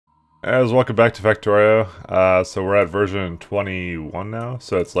As welcome back to Factorio. So we're at version 21 now.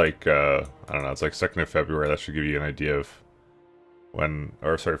 So it's like, I don't know, it's like 2nd of February. That should give you an idea of when,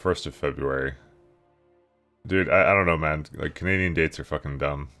 or sorry, 1st of February. Dude, I don't know, man. Like, Canadian dates are fucking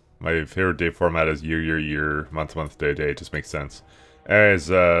dumb. My favorite date format is year, month, day. It just makes sense. Anyways,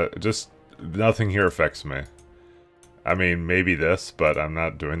 just nothing here affects me. I mean, maybe this, but I'm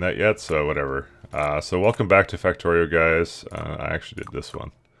not doing that yet, so whatever. So welcome back to Factorio, guys. I actually did this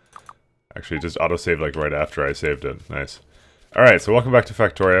one. Actually, it just autosaved like right after I saved it. Nice. Alright, so welcome back to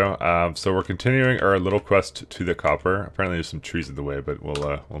Factorio. So we're continuing our little quest to the copper. Apparently there's some trees in the way, but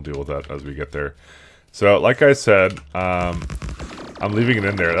we'll deal with that as we get there. So, like I said, I'm leaving it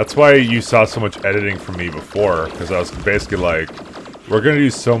in there. That's why you saw so much editing from me before, because I was basically like, we're going to do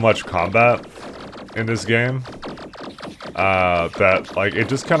so much combat in this game, that, like, it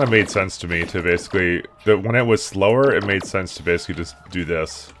just kind of made sense to me to basically, when it was slower, it made sense to basically just do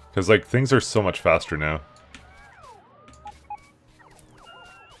this. Because, like, things are so much faster now.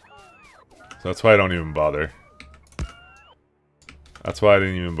 So that's why I don't even bother. That's why I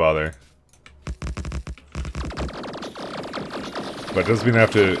didn't even bother. But it doesn't mean I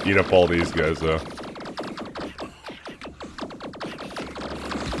have to eat up all these guys, though.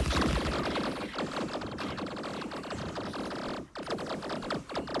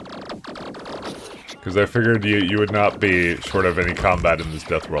 Because I figured you would not be short of any combat in this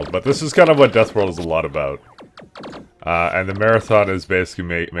Deathworld. But this is kind of what Deathworld is a lot about. And the marathon is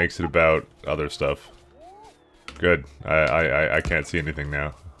basically makes it about other stuff. Good. I can't see anything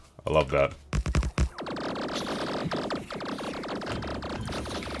now. I love that.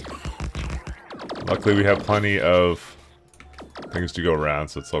 Luckily we have plenty of things to go around,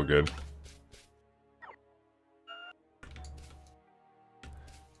 so it's all good.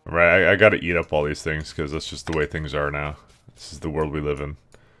 Right, I gotta eat up all these things, because that's just the way things are now. This is the world we live in.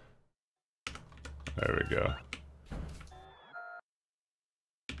 There we go.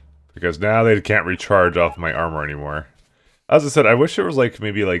 Because now they can't recharge off my armor anymore. As I said, I wish it was like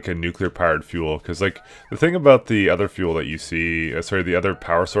maybe like a nuclear-powered fuel, because like the thing about the other fuel that you see, sorry, the other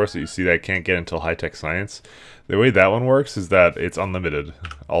power source that you see that I can't get until high-tech science, the way that one works is that it's unlimited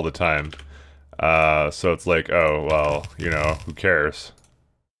all the time. So it's like, oh, well, you know, who cares?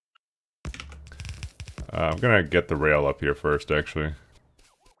 I'm gonna get the rail up here first, actually.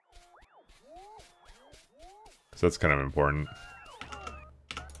 Because that's kind of important.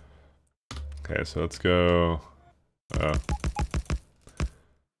 Okay, so let's go... is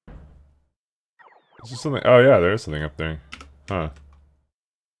there something? Oh yeah, there is something up there. Huh.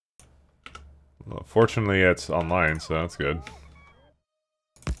 Well, fortunately it's online, so that's good.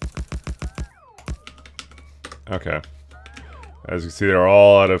 Okay. As you can see, they're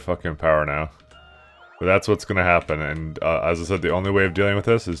all out of fucking power now. But that's what's gonna happen, and as I said, the only way of dealing with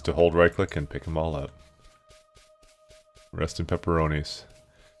this is to hold right-click and pick them all up. Rest in pepperonis.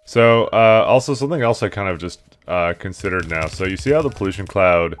 So, also something else I kind of just considered now. So you see how the pollution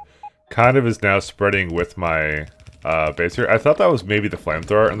cloud kind of is now spreading with my base here? I thought that was maybe the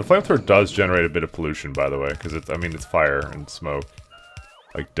flamethrower, and the flamethrower does generate a bit of pollution, by the way, because it's, I mean, it's fire and smoke.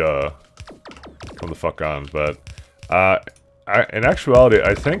 Like, duh. Come the fuck on. But, in actuality,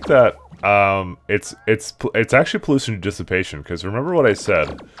 I think that it's actually pollution dissipation, because remember what I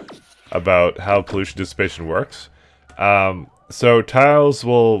said about how pollution dissipation works? So tiles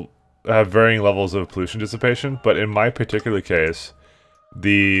will have varying levels of pollution dissipation, but in my particular case,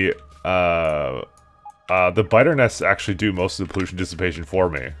 the biter nests actually do most of the pollution dissipation for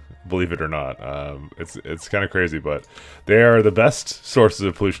me, believe it or not. It's kind of crazy, but they are the best sources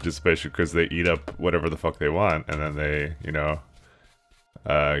of pollution dissipation because they eat up whatever the fuck they want, and then they, you know,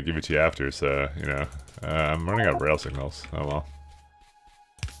 give it to you after. So, you know, I'm running out of rail signals. Oh well.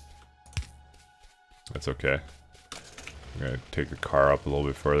 That's okay. I'm gonna take the car up a little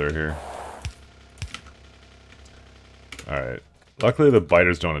bit further here. Alright. Luckily the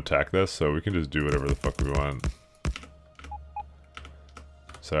biters don't attack this, so we can just do whatever the fuck we want.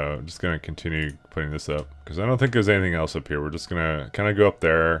 So, I'm just gonna continue putting this up, because I don't think there's anything else up here. We're just gonna kind of go up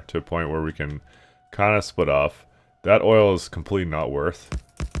there to a point where we can kind of split off. That oil is completely not worth.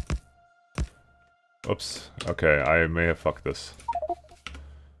 Oops. Okay, I may have fucked this.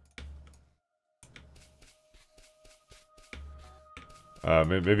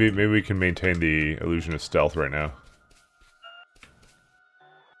 Maybe we can maintain the illusion of stealth right now.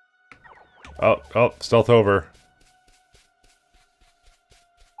 Oh, stealth over.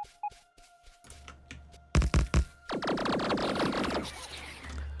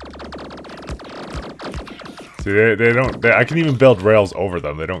 See, they don't. I can even build rails over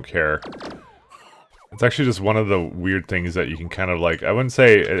them. They don't care. It's actually just one of the weird things that you can kind of like, I wouldn't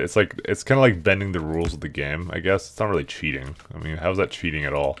say, it's like, it's kind of like bending the rules of the game, I guess. It's not really cheating. I mean, how's that cheating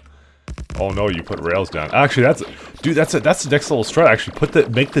at all? Oh no, you put rails down. Actually, that's the next level strat, actually.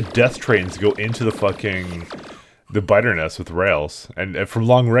 Make the death trains go into the fucking, the biter nest with rails. And from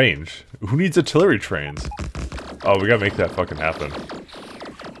long range. Who needs artillery trains? Oh, we gotta make that fucking happen.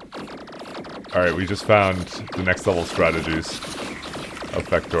 Alright, we just found the next level strategies of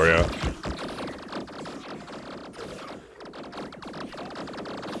Factorio.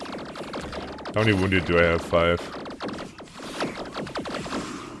 How many wounded do I have? 5.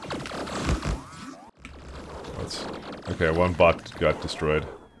 Okay, one bot got destroyed.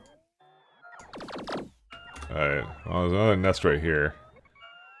 Alright, well, there's another nest right here.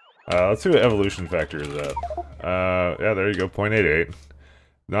 Let's see what evolution factor is at. Yeah, there you go, 0.88.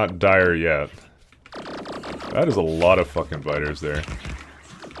 Not dire yet. That is a lot of fucking biters there.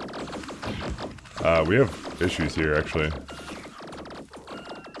 We have issues here, actually.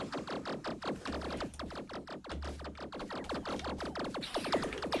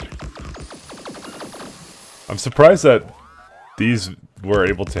 I'm surprised that these were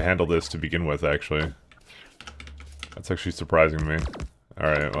able to handle this to begin with, actually. That's actually surprising to me.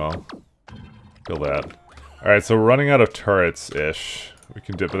 Alright, well. Kill that. Alright, so we're running out of turrets-ish. We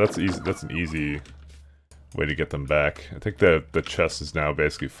can dip, but that's easy. That's an easy way to get them back. I think the chest is now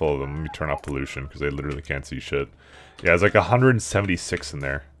basically full of them. Let me turn off pollution, because they literally can't see shit. Yeah, it's like 176 in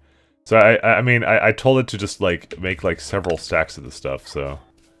there. So I mean, I told it to just like make like several stacks of the stuff, so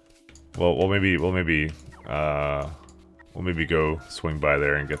we'll maybe go swing by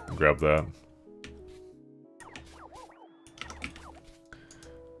there and grab that.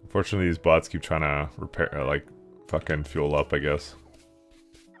 Unfortunately, these bots keep trying to repair, like, fucking fuel up, I guess.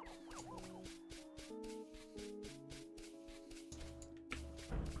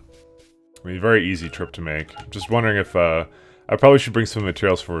 I mean, very easy trip to make. Just wondering if, I probably should bring some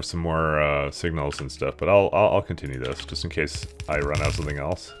materials for some more, signals and stuff, but I'll continue this, just in case I run out of something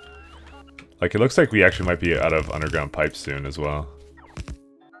else. Like, it looks like we actually might be out of underground pipes soon as well.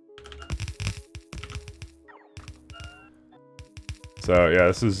 So, yeah,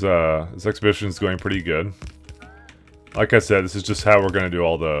 this expedition is going pretty good. Like I said, this is just how we're gonna do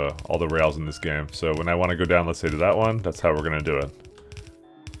all the rails in this game. So when I want to go down, let's say to that one, that's how we're gonna do it.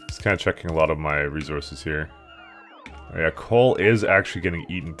 Just kind of checking a lot of my resources here. Oh, yeah, coal is actually getting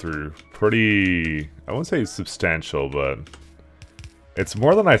eaten through. Pretty, I wouldn't say substantial, but it's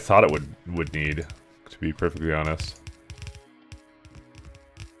more than I thought it would need, to be perfectly honest.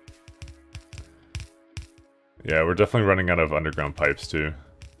 Yeah, we're definitely running out of underground pipes too.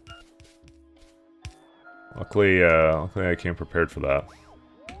 Luckily I came prepared for that.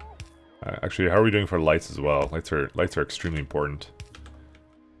 Actually, how are we doing for lights as well? Lights are extremely important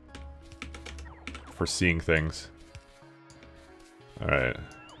for seeing things. All right,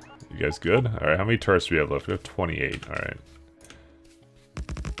 you guys good? All right, how many turrets do we have left? We have 28. All right.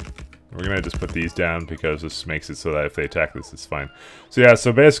 We're gonna just put these down because this makes it so that if they attack this, it's fine. So yeah,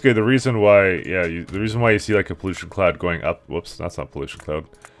 so basically the reason why, the reason why you see like a pollution cloud going up, whoops, that's not pollution cloud.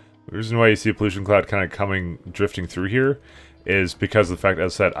 The reason why you see a pollution cloud kind of drifting through here is because of the fact,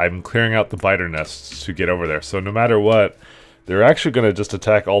 as I said, I'm clearing out the biter nests to get over there. So no matter what, they're actually gonna just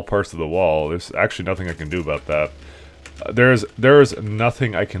attack all parts of the wall. There's actually nothing I can do about that. There's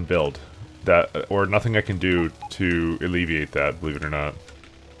nothing I can build or nothing I can do to alleviate that, believe it or not.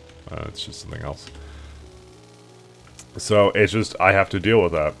 It's just something else. So it's just, I have to deal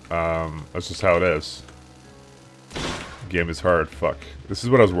with that. That's just how it is. Game is hard. Fuck. This is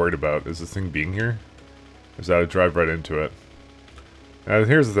what I was worried about. Is this thing being here? Is that I drive right into it? And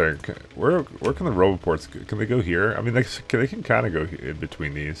here's the thing. Where can the roboports go? Can they go here? I mean, they can kind of go in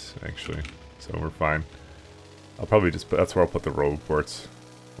between these, actually. So we're fine. I'll probably just put, that's where I'll put the roboports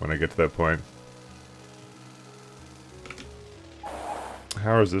when I get to that point.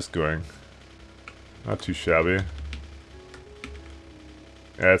 How is this going? Not too shabby.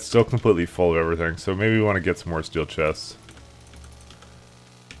 Yeah, it's still completely full of everything, so maybe we want to get some more steel chests.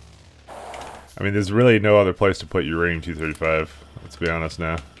 I mean, there's really no other place to put uranium-235, let's be honest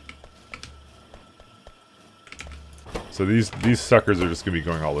now. So these suckers are just going to be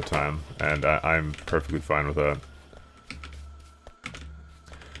going all the time, and I'm perfectly fine with that.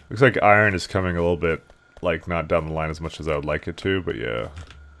 Looks like iron is coming a little bit, like, not down the line as much as I would like it to, but yeah.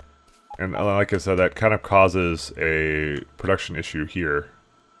 And like I said, that kind of causes a production issue here.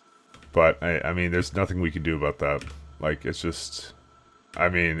 But, I mean, there's nothing we can do about that. Like, it's just... I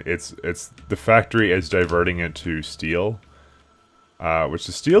mean, it's the factory is diverting it to steel. Which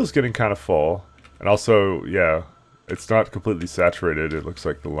the steel is getting kind of full. And also, yeah, it's not completely saturated, it looks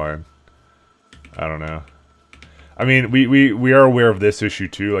like the line. I don't know. I mean, we are aware of this issue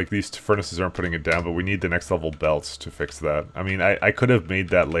too. Like, these furnaces aren't putting it down, but we need the next level belts to fix that. I mean, I could have made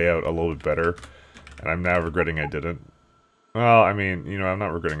that layout a little bit better, and I'm now regretting I didn't. Well, I mean, you know, I'm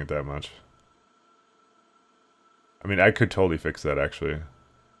not regretting it that much. I mean, I could totally fix that, actually.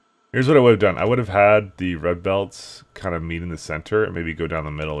 Here's what I would have done. I would have had the red belts kind of meet in the center and maybe go down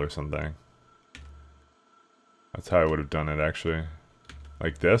the middle or something. That's how I would have done it, actually.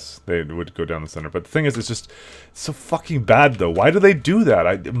 Like this, they would go down the center. But the thing is, it's so fucking bad, though. Why do they do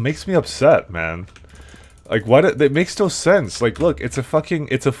that? It makes me upset, man. Like, it makes no sense. Like, look, it's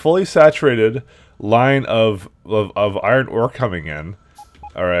a fully saturated line of iron ore coming in.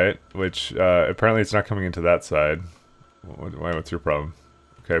 Alright, which, apparently it's not coming into that side. What's your problem?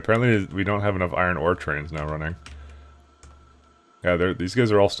 Okay, apparently we don't have enough iron ore trains now running. Yeah, these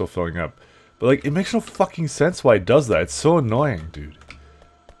guys are all still filling up. But, like, it makes no fucking sense why it does that. It's so annoying, dude.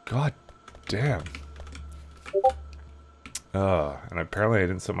 God damn. And apparently I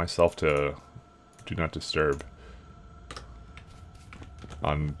didn't set myself to do not disturb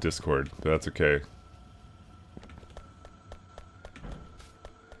on Discord, but that's okay.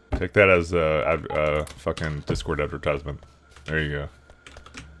 Take that as a fucking Discord advertisement. There you go.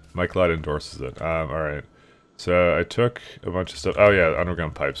 Mike Ladd endorses it. Alright. So I took a bunch of stuff. Oh yeah,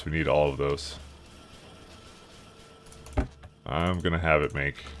 underground pipes. We need all of those. I'm gonna have it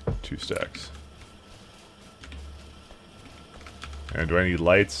make 2 stacks. And do I need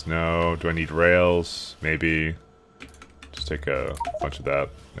lights? No. Do I need rails? Maybe. Just take a bunch of that.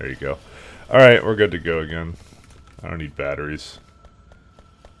 There you go. Alright, we're good to go again. I don't need batteries.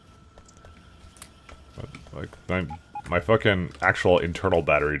 Like, my fucking actual internal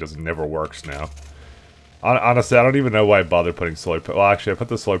battery never works now. Honestly, I don't even know why I bothered putting solar panels. Well, actually, I put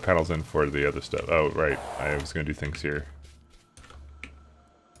the solar panels in for the other stuff. Oh, right. I was gonna do things here.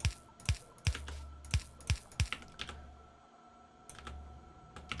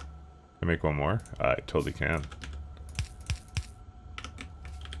 Can I make one more? I totally can.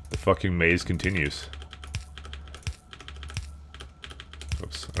 The fucking maze continues.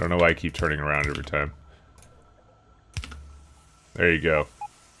 Oops. I don't know why I keep turning around every time. There you go.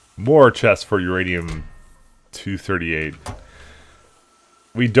 More chests for uranium-238.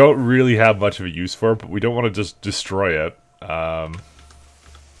 We don't really have much of a use for it, but we don't want to just destroy it. Yeah.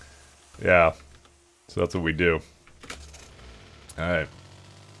 So that's what we do. Alright.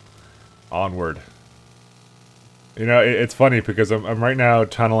 Onward. You know, it's funny because I'm right now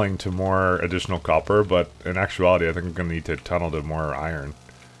tunneling to more additional copper, but in actuality I think I'm going to need to tunnel to more iron.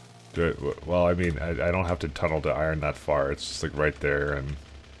 Well, I mean, I don't have to tunnel to iron that far. It's just like right there, and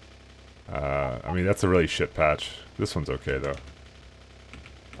I mean, that's a really shit patch. This one's okay though.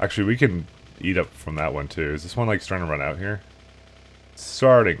 Actually, we can eat up from that one too. Is this one like starting to run out here?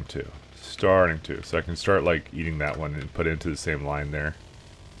 Starting to. So I can start like eating that one and put it into the same line there.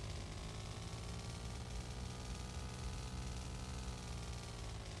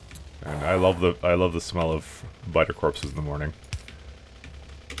 And I love the smell of biter corpses in the morning.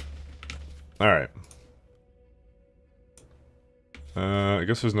 Alright. I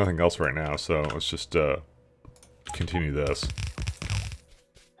guess there's nothing else right now, so let's just continue this.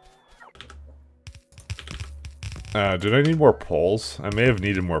 Did I need more poles? I may have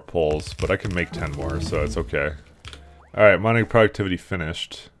needed more poles, but I can make 10 more, so it's okay. Alright, mining productivity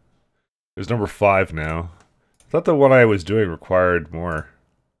finished. There's number 5 now. I thought the one I was doing required more.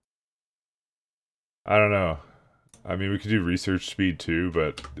 I don't know. I mean, we could do research speed too,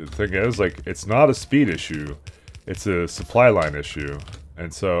 but the thing is, like, it's not a speed issue. It's a supply line issue.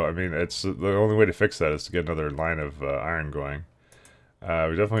 And so, I mean, it's the only way to fix that is to get another line of iron going.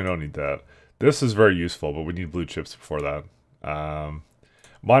 We definitely don't need that. This is very useful, but we need blue chips before that.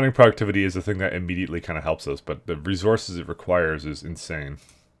 Mining productivity is the thing that immediately kind of helps us, but the resources it requires is insane.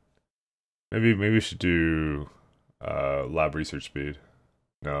 Maybe we should do lab research speed.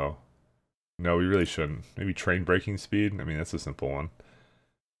 No. No, we really shouldn't. Maybe train braking speed? I mean, that's a simple one.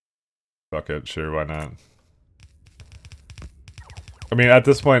 Fuck it, sure, why not? I mean, at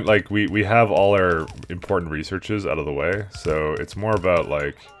this point, like, we have all our important researches out of the way, so it's more about,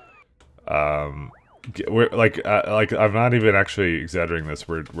 like, we're, like, I'm not even actually exaggerating this,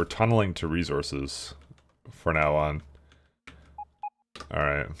 we're tunneling to resources for now on.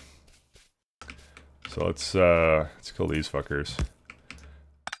 Alright. So let's kill these fuckers.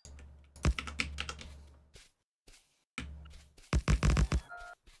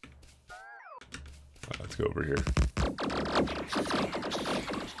 Let's go over here.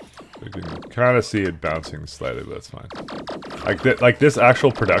 You can kind of see it bouncing slightly, but that's fine. Like this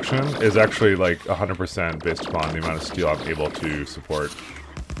actual production is actually like 100% based upon the amount of steel I'm able to support.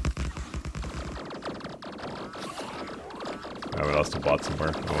 have it else to bot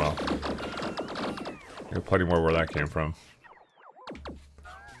somewhere. Oh well. There's plenty more where that came from.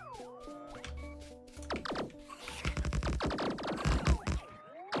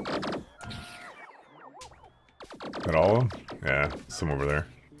 Got all of them? Yeah, some over there.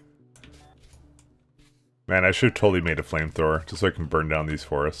 Man, I should have totally made a flamethrower, just so I can burn down these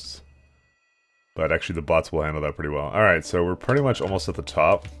forests. But actually the bots will handle that pretty well. Alright, so we're pretty much almost at the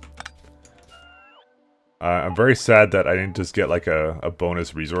top. I'm very sad that I didn't just get like a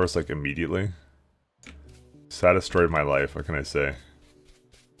bonus resource like immediately. Saddest story of my life, what can I say?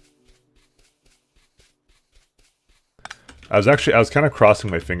 I was kind of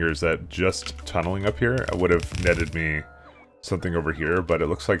crossing my fingers that just tunneling up here would have netted me something over here, but it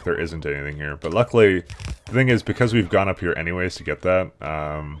looks like there isn't anything here. But luckily, the thing is, because we've gone up here anyways to get that,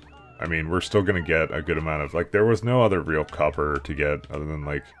 I mean, we're still gonna get a good amount of, like, there was no other real copper to get other than,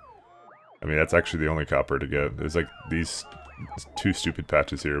 like, I mean, that's actually the only copper to get. There's, like, these two stupid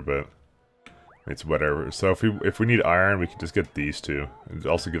patches here, but it's whatever. So if we need iron, we can just get these two. It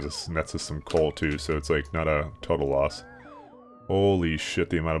also nets us some coal, too, so it's, like, not a total loss. Holy shit,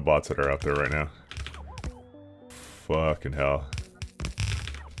 the amount of bots that are out there right now. Fucking hell.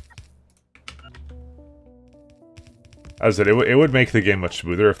 As I said, it would make the game much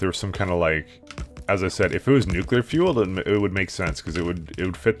smoother if there was some kind of, like, as I said, if it was nuclear fuel, then it would make sense, because it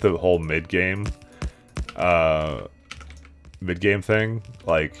would fit the whole mid-game thing,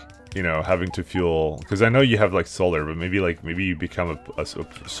 like, you know, having to fuel, because I know you have, like, solar, but maybe you become a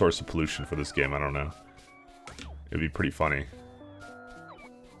source of pollution for this game, I don't know. It'd be pretty funny.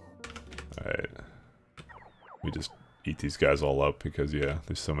 Alright. We just eat these guys all up because, yeah,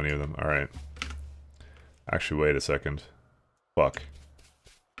 there's so many of them. Alright. Actually, wait a second. Fuck.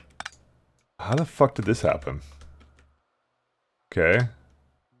 How the fuck did this happen? Okay.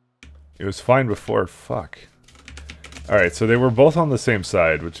 It was fine before. Fuck. Alright, so they were both on the same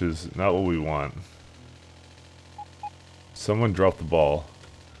side, which is not what we want. Someone dropped the ball.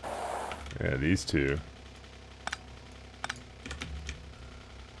 Yeah, these two.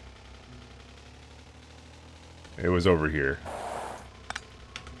 It was over here.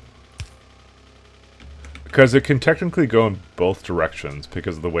 Because it can technically go in both directions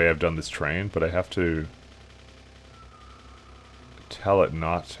because of the way I've done this train, but I have to tell it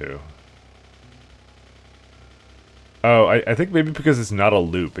not to. Oh, I think maybe because it's not a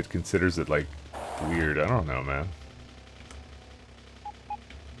loop, it considers it, like, weird. I don't know, man.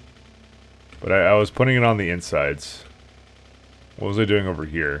 But I was putting it on the insides. What was I doing over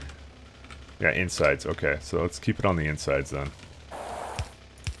here? Yeah, insides. Okay, so let's keep it on the insides then.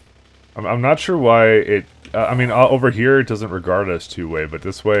 I'm not sure why it... I mean, over here it doesn't regard us two-way, but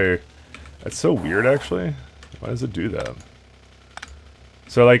this way... That's so weird, actually. Why does it do that?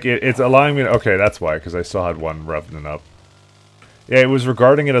 So, like, it's allowing me to... Okay, that's why, because I still had one revving up. Yeah, it was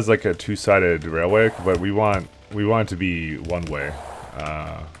regarding it as, like, a two-sided railway, but we want it to be one-way.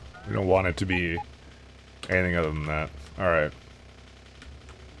 We don't want it to be anything other than that. Alright.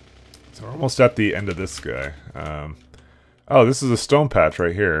 So we're almost at the end of this guy. Oh, this is a stone patch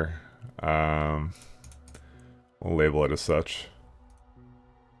right here. We'll label it as such.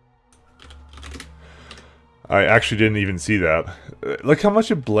 I actually didn't even see that. Look how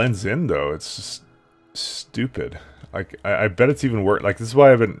much it blends in, though. It's just stupid. Like, I bet it's even worse. Like, this is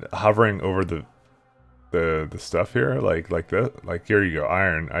why I've been hovering over the stuff here. Like that. Like, here you go,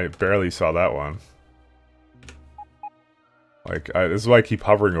 iron. I barely saw that one. Like, this is why I keep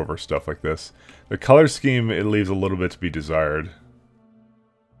hovering over stuff like this. The color scheme, it leaves a little bit to be desired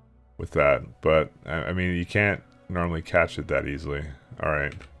with that. But, I mean, you can't normally catch it that easily.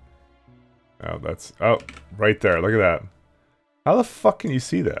 Alright. Oh, that's... Oh, right there. Look at that. How the fuck can you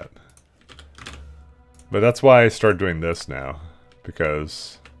see that? But that's why I start doing this now.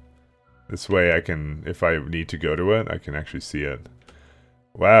 Because this way I can, if I need to go to it, I can actually see it.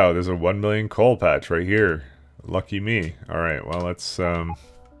 Wow, there's a 1 million coal patch right here. Lucky me. Alright, well, let's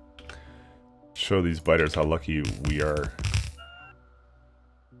show these biters how lucky we are.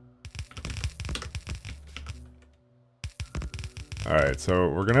 Alright, so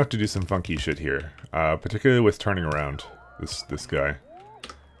we're gonna have to do some funky shit here. Particularly with turning around this guy.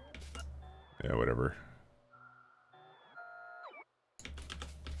 Yeah, whatever.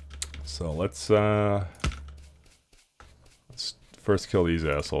 So let's first kill these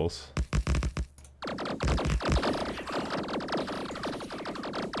assholes.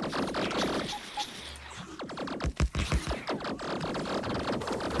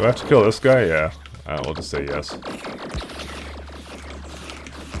 Do I have to kill this guy? Yeah. We'll just say yes.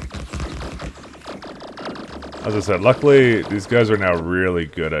 As I said, luckily, these guys are now really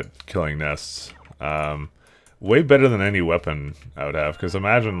good at killing nests. way better than any weapon I would have. Because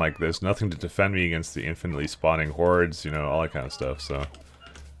imagine, like, there's nothing to defend me against the infinitely spawning hordes, you know, all that kind of stuff, so...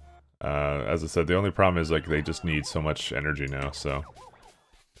 as I said, the only problem is, like, they just need so much energy now, so...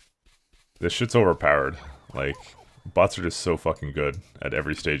 This shit's overpowered. Like, bots are just so fucking good at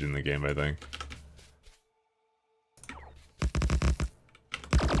every stage in the game, I think.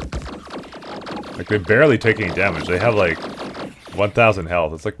 Like, they barely take any damage. They have, like, 1,000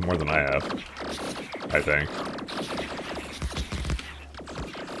 health. It's, like, more than I have. I think.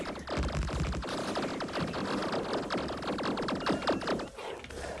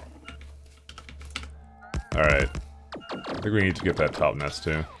 Alright. I think we need to get that top nest,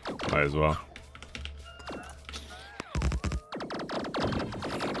 too. Might as well.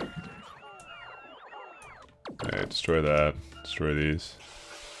 Alright, destroy that. Destroy these.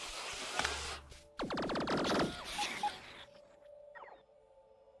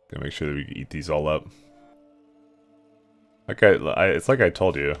 Gotta make sure that we eat these all up. Like it's like I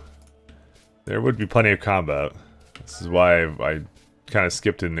told you. There would be plenty of combat. This is why I kind of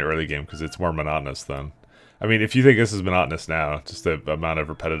skipped in the early game, because it's more monotonous then. I mean, if you think this is monotonous now, just the amount of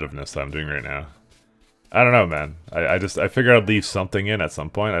repetitiveness that I'm doing right now. I don't know, man. I figured I'd leave something in at some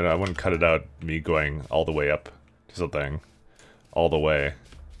point. I wouldn't cut it out, me going all the way up to something. All the way.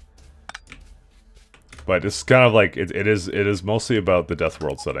 But it's kind of like, it is mostly about the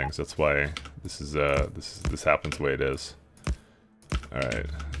Deathworld settings. That's why this happens the way it is. Alright,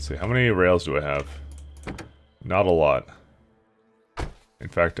 let's see. How many rails do I have? Not a lot. In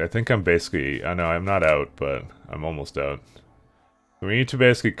fact, I think I'm basically... I know I'm not out, but I'm almost out. So we need to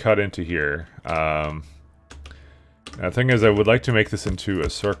basically cut into here. The thing is, I would like to make this into a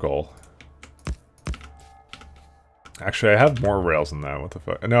circle. Actually, I have more rails than that. What the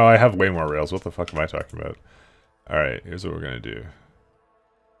fuck? No, I have way more rails. What the fuck am I talking about? Alright, here's what we're gonna do.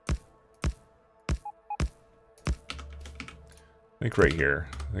 I think right here.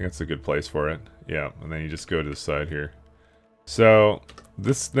 I think that's a good place for it. Yeah, and then you just go to the side here. So,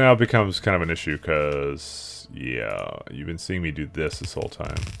 this now becomes kind of an issue, because, yeah, you've been seeing me do this whole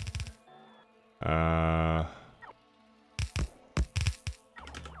time.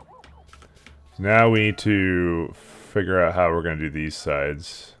 Now we need to figure out how we're going to do these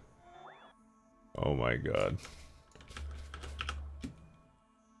sides. Oh my god.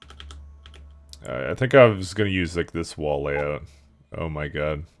 I think I was going to use, like, this wall layout. Oh my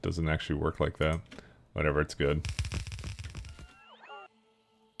god. Doesn't actually work like that. Whatever, it's good.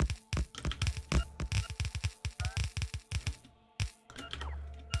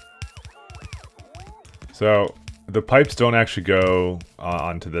 So, the pipes don't actually go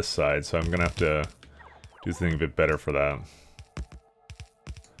onto this side, so I'm gonna have to do something a bit better for that.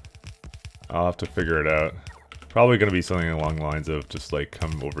 I'll have to figure it out. Probably gonna be something along the lines of just, like,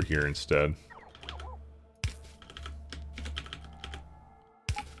 come over here instead.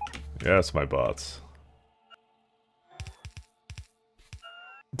 Yes, my bots.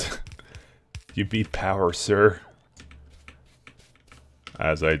 You beat power, sir.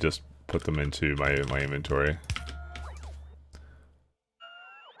 As I just put them into my inventory.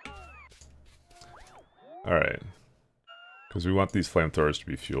 Alright. Because we want these flamethrowers to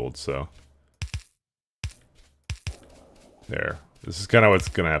be fueled, so... There. This is kind of what's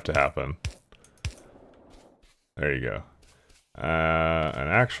going to have to happen. There you go. And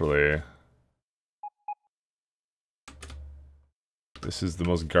actually... This is the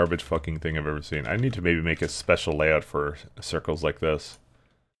most garbage fucking thing I've ever seen. I need to maybe make a special layout for circles like this.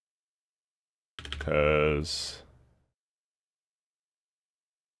 Because...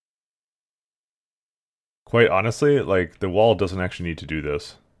 Quite honestly, like, the wall doesn't actually need to do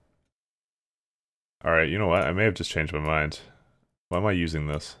this. Alright, you know what? I may have just changed my mind. Why am I using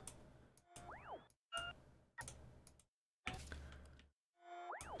this?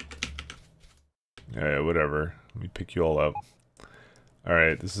 Yeah, whatever. Let me pick you all up.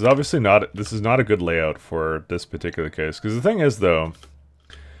 Alright, this is obviously not... This is not a good layout for this particular case. Because the thing is, though...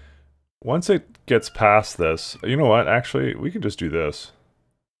 Once it gets past this... You know what? Actually, we can just do this.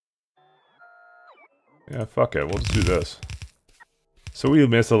 Yeah, fuck it. We'll just do this. So we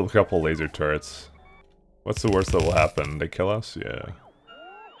miss a couple laser turrets. What's the worst that will happen? They kill us? Yeah.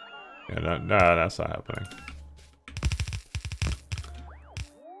 Yeah, nah, that's not happening.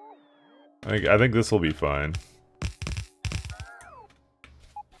 I think this will be fine.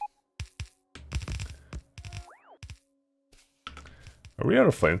 Are we out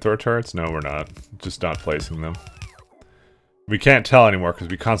of flamethrower turrets? No, we're not. Just not placing them. We can't tell anymore because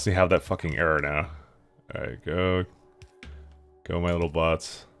we constantly have that fucking error now. Alright, go. Go, my little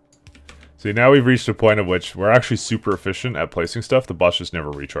bots. See, now we've reached a point at which we're actually super efficient at placing stuff. The bots just never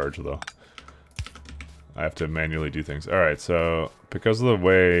recharge, though. I have to manually do things. Alright, so because of the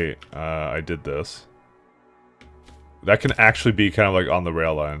way I did this, that can actually be kind of like on the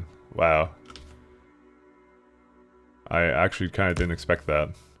rail line. Wow. I actually kind of didn't expect that.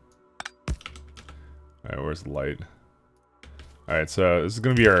 Alright, where's the light? Alright, so this is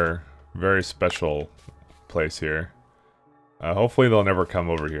going to be our very special place here. Hopefully they'll never come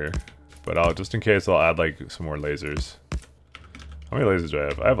over here. But I'll, just in case, I'll add like some more lasers. How many lasers do I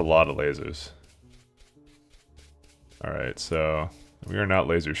have? I have a lot of lasers. Alright, so we are not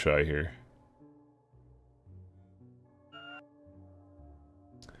laser shy here.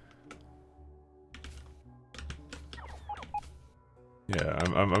 Yeah,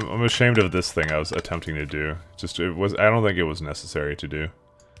 I'm ashamed of this thing I was attempting to do. Just it was I don't think it was necessary to do.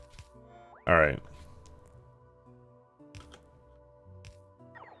 Alright.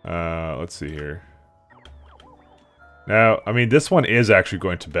 Let's see here. Now, I mean, this one is actually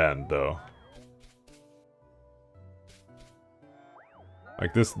going to bend, though.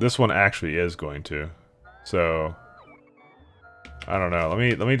 Like, this one actually is going to. So, I don't know.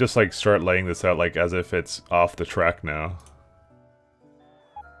 Let me just, like, start laying this out, like, as if it's off the track now.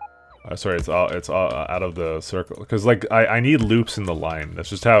 Sorry, it's all out of the circle. Because, like, I need loops in the line. That's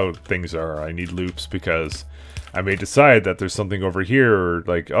just how things are. I need loops because I may decide that there's something over here, or,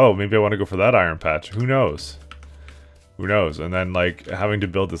 like, oh, maybe I want to go for that iron patch. Who knows? Who knows? And then, like, having to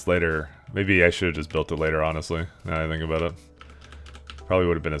build this later. Maybe I should have just built it later, honestly, now that I think about it. Probably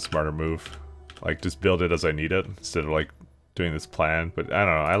would have been a smarter move. Like, just build it as I need it, instead of, like, doing this plan. But, I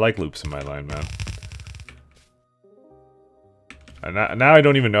don't know, I like loops in my line, man. And now I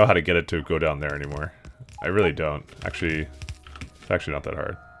don't even know how to get it to go down there anymore. I really don't. Actually, it's actually not that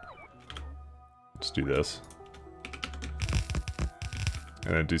hard. Let's do this.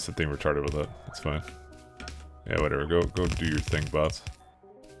 And then do something retarded with it. That's fine. Yeah, whatever. Go do your thing, bots.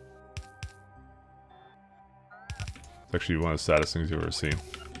 It's actually one of the saddest things you've ever seen.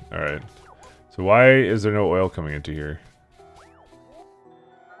 Alright. So why is there no oil coming into here?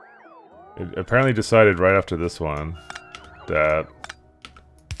 It apparently decided right after this one that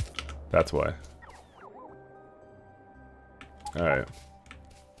that's why. Alright.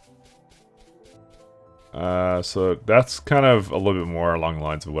 So that's kind of a little bit more along the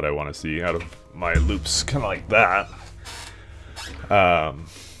lines of what I want to see out of my loops, kind of like that.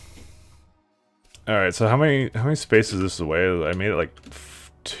 Alright, so how many spaces is this away? I made it like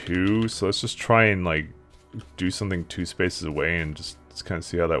 2, so let's just try and like do something 2 spaces away and just kind of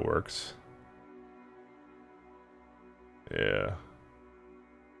see how that works. Yeah.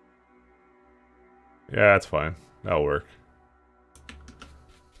 Yeah, that's fine. That'll work.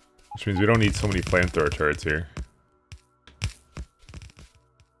 Which means we don't need so many flamethrower turrets here.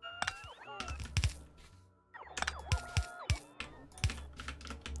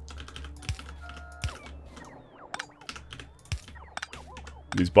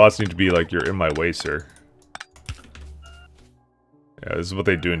 These bots need to be like, you're in my way, sir. Yeah, this is what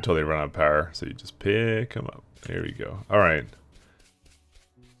they do until they run out of power. So you just pick them up. There we go. Alright.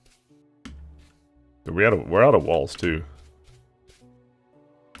 We're out of walls, too.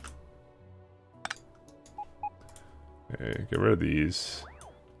 Okay, get rid of these.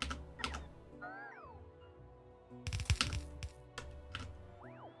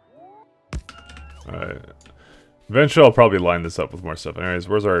 Alright. Eventually I'll probably line this up with more stuff. Anyways,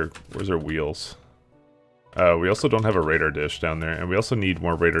 where's our wheels? We also don't have a radar dish down there, and we also need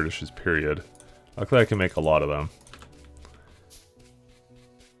more radar dishes, period. Luckily I can make a lot of them.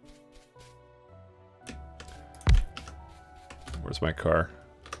 Where's my car?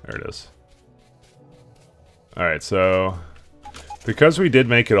 There it is. Alright, so because we did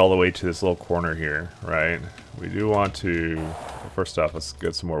make it all the way to this little corner here, right? We do want to, well, first off, let's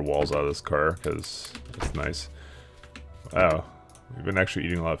get some more walls out of this car, because it's nice. Wow, we've been actually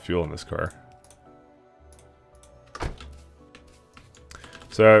eating a lot of fuel in this car.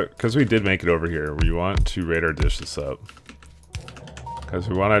 So, because we did make it over here, we want to radar dish this up. Because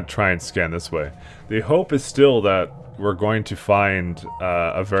we want to try and scan this way. The hope is still that we're going to find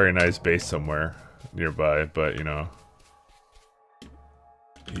a very nice base somewhere nearby, but you know,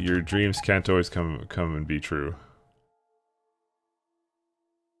 your dreams can't always come and be true.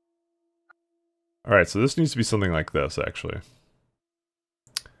 Alright, so this needs to be something like this, actually.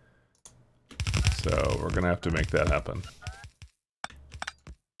 So, we're gonna have to make that happen.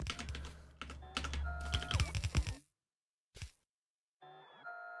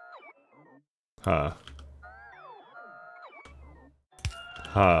 Huh.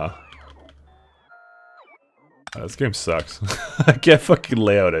 Huh. This game sucks. I can't fucking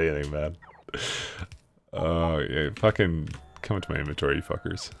lay out anything, man. Oh, yeah, fucking come into my inventory, you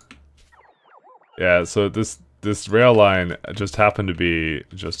fuckers. Yeah, so this rail line just happened to be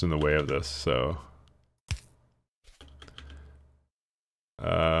just in the way of this, so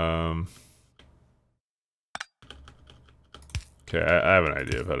okay, I have an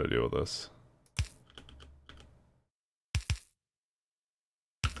idea of how to deal with this.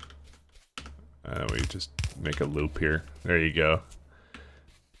 We just make a loop here. There you go.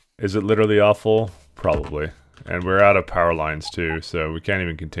 Is it literally awful? Probably. And we're out of power lines too, so we can't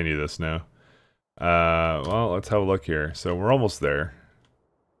even continue this now. Well, let's have a look here. So we're almost there.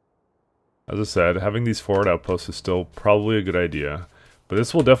 As I said, having these forward outposts is still probably a good idea. But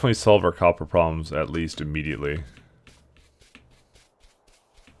this will definitely solve our copper problems, at least immediately.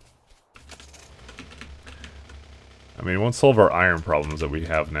 I mean, it won't solve our iron problems that we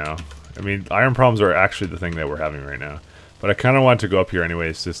have now. I mean, iron problems are actually the thing that we're having right now. But I kind of want to go up here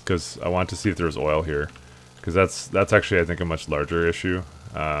anyways, just because I want to see if there's oil here. Because that's actually, I think, a much larger issue,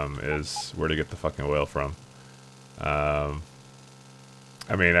 is where to get the fucking oil from. I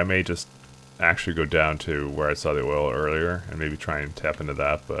mean, I may just actually go down to where I saw the oil earlier, and maybe try and tap into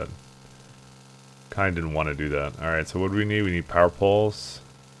that, but kind of didn't want to do that. Alright, so what do we need? We need power poles.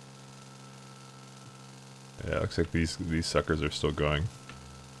 Yeah, it looks like these suckers are still going.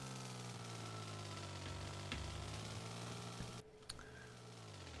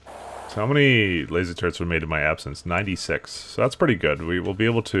 So how many laser turrets were made in my absence? 96. So that's pretty good. We will be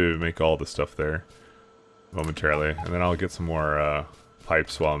able to make all the stuff there momentarily. And then I'll get some more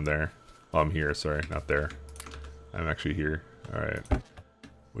pipes while I'm there. While I'm here, sorry, not there. I'm actually here. Alright.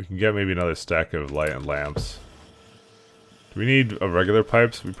 We can get maybe another stack of light and lamps. Do we need regular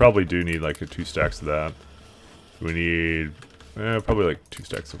pipes? We probably do need like 2 stacks of that. We need probably like 2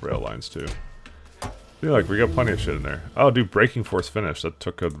 stacks of rail lines too. I feel like we got plenty of shit in there. Oh, dude, braking force finish. That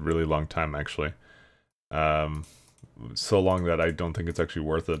took a really long time, actually. So long that I don't think it's actually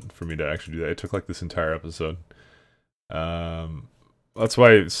worth it for me to actually do that. It took like this entire episode. That's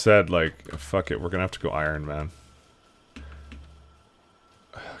why I said, like, fuck it, we're gonna have to go iron, man.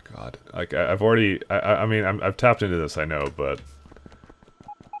 Oh, God, like I've already. I mean, I've tapped into this, I know, but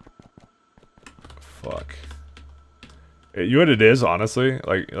fuck. You know what it is, honestly?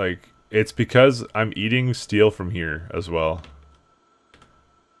 Like. It's because I'm eating steel from here as well.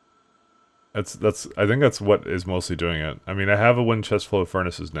 I think that's what is mostly doing it. I mean, I have a wind chest full of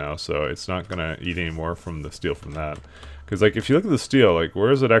furnaces now, so it's not gonna eat any more from the steel from that. Because like, if you look at the steel, like,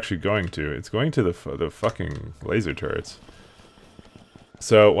 where is it actually going to? It's going to the fucking laser turrets.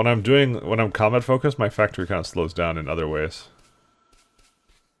 So when I'm combat focused, my factory kind of slows down in other ways.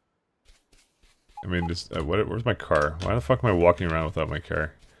 I mean, just where's my car? Why the fuck am I walking around without my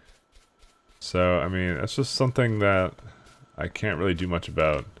car? So, I mean, that's just something that I can't really do much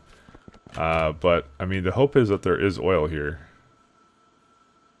about. But, I mean, the hope is that there is oil here.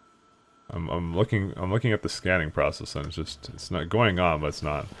 I'm looking at the scanning process, and it's not going on, but it's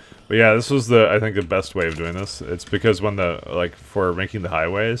not. But yeah, this was I think the best way of doing this. It's because when for making the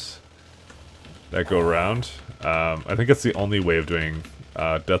highways that go around, I think it's the only way of doing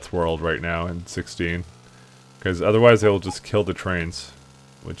Deathworld right now in 16. Because otherwise they'll just kill the trains,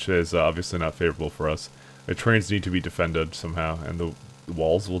 which is obviously not favorable for us. The trains need to be defended somehow, and the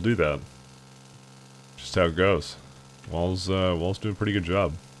walls will do that. Just how it goes. Walls do a pretty good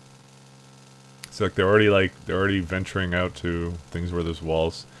job. So like they're already venturing out to things where there's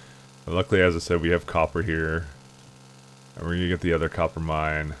walls. But luckily, as I said, we have copper here, and we're gonna get the other copper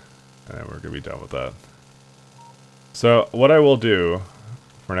mine, and then we're gonna be done with that. So what I will do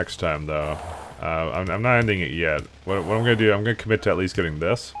for next time, though. I'm not ending it yet. What I'm going to do, I'm going to commit to at least getting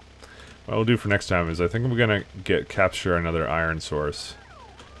this. What we'll do for next time is I think I'm going to capture another iron source.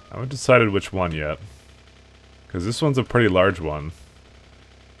 I haven't decided which one yet. Because this one's a pretty large one.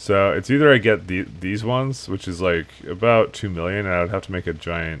 So it's either I get these ones, which is like about 2 million, and I would have to make a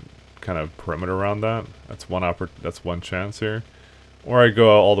giant kind of perimeter around that. That's one chance here. Or I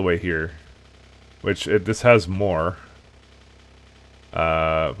go all the way here. Which, this has more.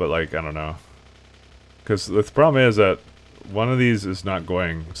 But like, I don't know. Because the problem is that one of these is not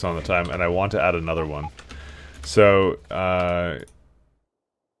going some of the time, and I want to add another one. So,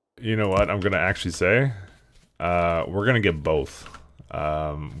 you know what I'm going to actually say? We're going to get both.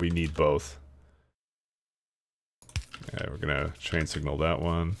 We need both. Yeah, we're going to chain signal that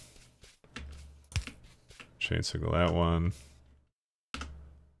one. Chain signal that one.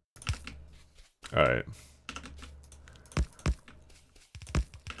 Alright.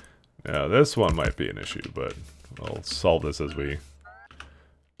 Now, this one might be an issue, but I'll solve this as we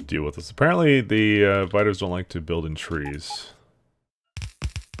deal with this. Apparently, the biters don't like to build in trees.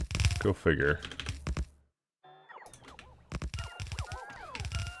 Go figure.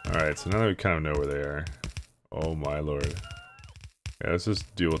 Alright, so now that we kind of know where they are. Oh my lord. Yeah, let's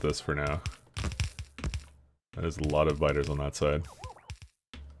just deal with this for now. There's a lot of biters on that side.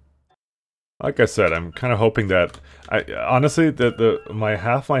 Like I said, I'm kind of hoping that... honestly, my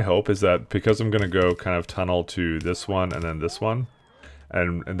hope is that because I'm going to go kind of tunnel to this one and then this one,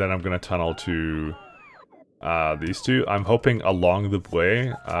 and then I'm going to tunnel to these two, I'm hoping along the way,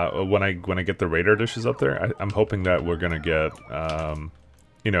 when I get the radar dishes up there, I'm hoping that we're going to get,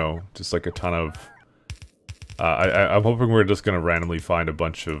 you know, just like a ton of... I'm hoping we're just going to randomly find a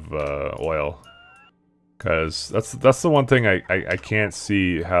bunch of oil. Because that's the one thing I can't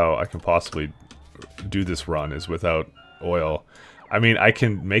see how I can possibly do this run is without oil. I mean, I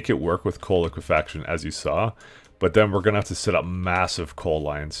can make it work with coal liquefaction, as you saw, but then we're gonna have to set up massive coal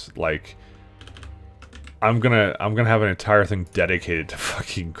lines. Like, I'm gonna have an entire thing dedicated to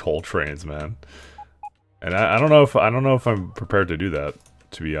fucking coal trains, man. And I don't know if I'm prepared to do that,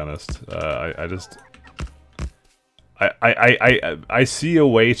 to be honest. I see a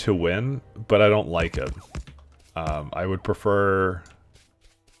way to win, but I don't like it. I would prefer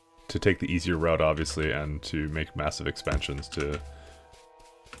to take the easier route, obviously, and to make massive expansions to,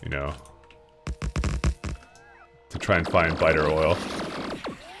 you know, to try and find biter oil.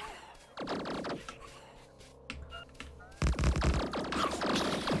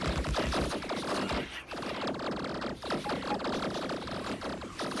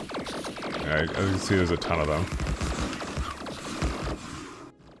 Alright, as you can see, there's a ton of them.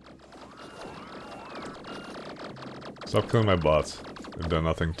 Stop killing my bots. They've done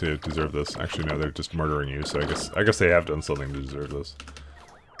nothing to deserve this. Actually, no, they're just murdering you, so I guess they have done something to deserve this.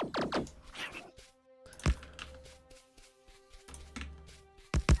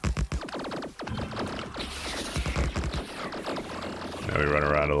 Now we run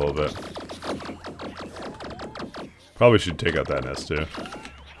around a little bit. Probably should take out that nest, too.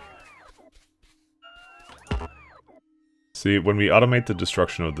 See, when we automate the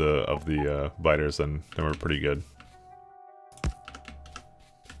destruction of the biters, then we're pretty good.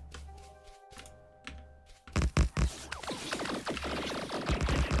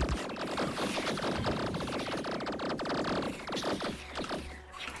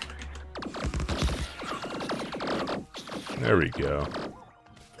 There we go.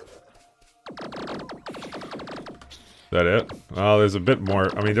 Is that it? Oh, there's a bit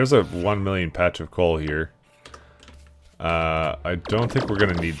more. I mean, there's a 1 million patch of coal here. I don't think we're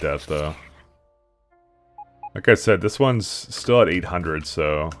gonna need that, though. Like I said, this one's still at 800,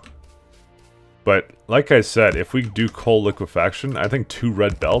 so... But, like I said, if we do coal liquefaction, I think 2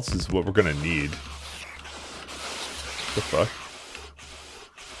 red belts is what we're gonna need. What the fuck?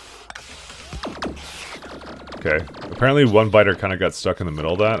 Okay. Apparently one biter kind of got stuck in the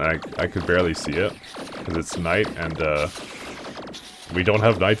middle of that, and I could barely see it. Because it's night, and, we don't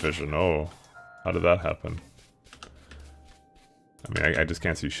have night vision. Oh. How did that happen? I mean, I just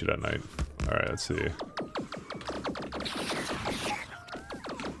can't see shit at night. Alright, let's see.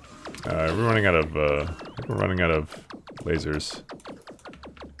 We're running out of, I think we're running out of lasers.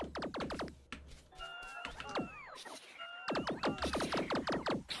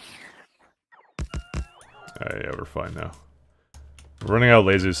 Yeah, we're fine now. We're running out of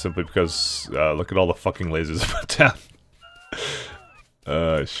lasers simply because, look at all the fucking lasers about town.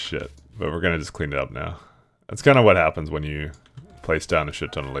 Shit. But we're gonna just clean it up now. That's kind of what happens when you place down a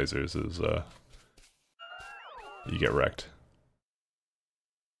shit ton of lasers, is, you get wrecked.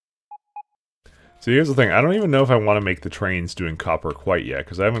 So here's the thing, I don't even know if I want to make the trains doing copper quite yet,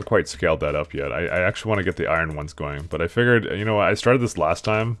 because I haven't quite scaled that up yet. I actually want to get the iron ones going, but I figured, you know what, I started this last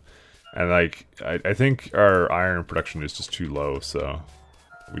time, and like, I think our iron production is just too low, so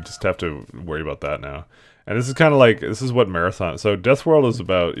we just have to worry about that now. And this is kind of like, this is what Marathon, so Deathworld is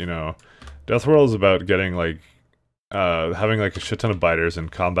about, you know, Deathworld is about getting like, having like a shit ton of biters and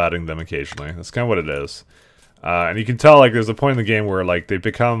combating them occasionally. That's kind of what it is. And you can tell, like, there's a point in the game where, like, they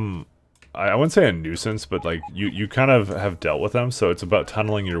become... I wouldn't say a nuisance, but like you kind of have dealt with them, so it's about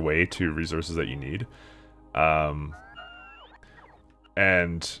tunneling your way to resources that you need. And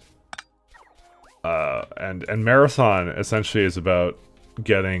Marathon essentially is about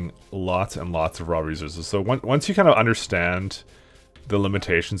getting lots and lots of raw resources. So once you kind of understand the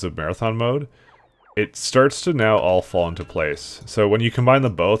limitations of Marathon mode, it starts to now all fall into place. So when you combine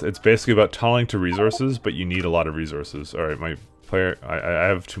them both, it's basically about tunneling to resources, but you need a lot of resources. Alright, my player... I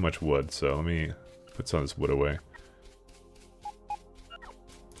have too much wood, so let me put some of this wood away.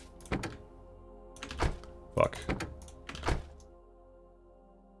 Fuck.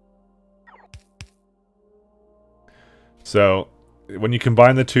 So, when you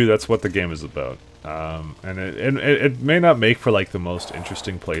combine the two, that's what the game is about. And it may not make for like the most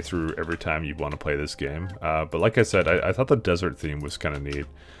interesting playthrough every time you want to play this game. But like I said, I thought the desert theme was kind of neat.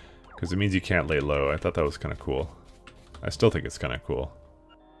 Because it means you can't lay low. I thought that was kind of cool. I still think it's kind of cool.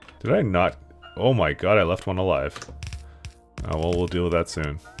 Did I not... Oh my god, I left one alive. Oh, well, we'll deal with that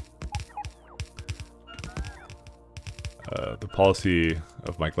soon. The policy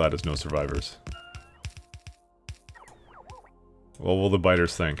of my glad is no survivors. What will the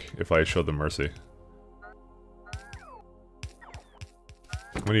biters think if I show them mercy?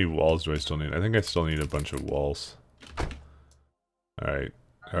 How many walls do I still need? I think I still need a bunch of walls. Alright.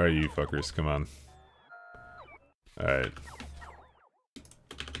 Alright, you fuckers, come on. Alright.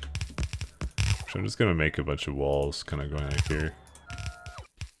 So I'm just gonna make a bunch of walls kind of going like here.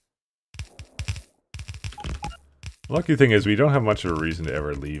 The lucky thing is we don't have much of a reason to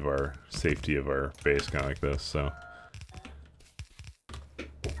ever leave our safety of our base kind of like this, so.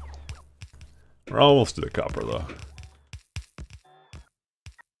 We're almost to the copper though.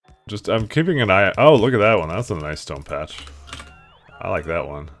 Just, I'm keeping an eye. Oh, look at that one. That's a nice stone patch. I like that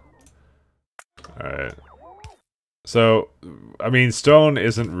one. Alright. So, I mean, stone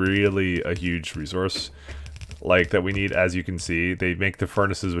isn't really a huge resource like that we need, as you can see. They make the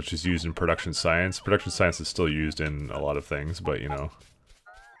furnaces, which is used in production science. Production science is still used in a lot of things, but you know.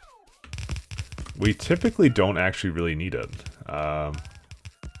 We typically don't actually really need it.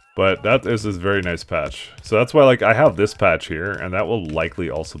 But that is a very nice patch. So that's why, like, I have this patch here, and that will likely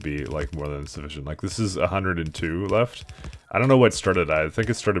also be, like, more than sufficient. Like, this is 102 left. I don't know what started at. I think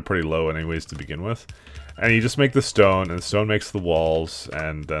it started pretty low anyways to begin with. And you just make the stone, and the stone makes the walls,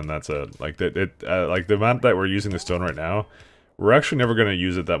 and then that's it. Like, like the amount that we're using the stone right now, we're actually never going to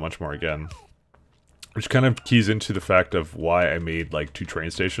use it that much more again. Which kind of keys into the fact of why I made, like, 2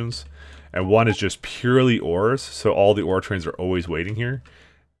 train stations. And one is just purely ores, so all the ore trains are always waiting here.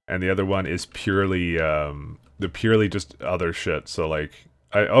 And the other one is purely, purely just other shit. So like,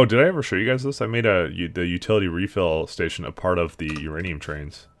 oh, did I ever show you guys this? I made the utility refill station a part of the uranium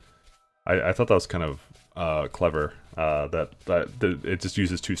trains. I thought that was kind of clever. That it just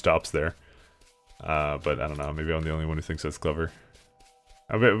uses 2 stops there. But I don't know. Maybe I'm the only one who thinks that's clever.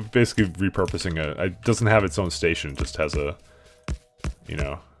 I'm basically repurposing it doesn't have its own station. It just has a, you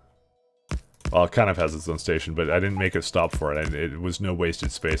know. Well, it kind of has its own station, but I didn't make a stop for it. It was no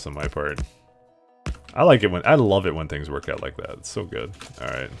wasted space on my part. I like it I love it when things work out like that. It's so good.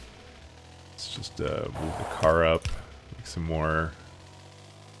 Alright. Let's just move the car up. Make some more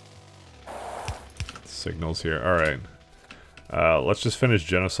signals here. Alright. Let's just finish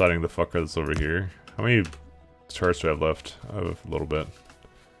genociding the fucker that's over here. How many turrets do I have left? I have a little bit.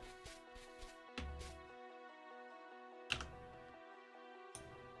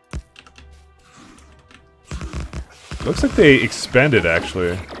 Looks like they expanded,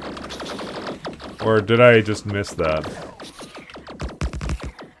 actually. Or did I just miss that?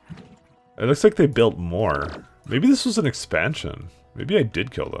 It looks like they built more. Maybe this was an expansion. Maybe I did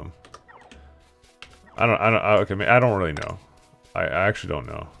kill them. Okay, I don't really know. I actually don't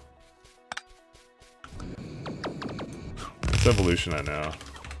know. It's evolution, I know.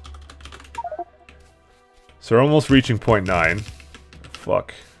 So we're almost reaching point 9.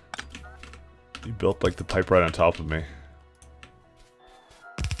 Fuck. You built like the pipe right on top of me.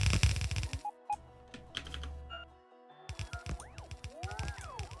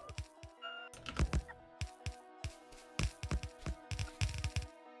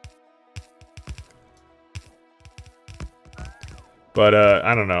 But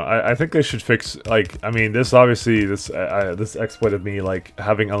I don't know. I think they should fix, like, I mean, this obviously this exploit of me like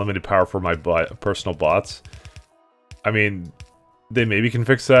having unlimited power for my personal bots. I mean, they maybe can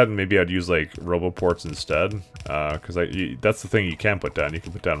fix that, and maybe I'd use like roboports instead. Because that's the thing you can put down. You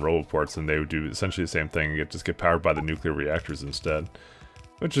can put down roboports, and they would do essentially the same thing. You just get powered by the nuclear reactors instead,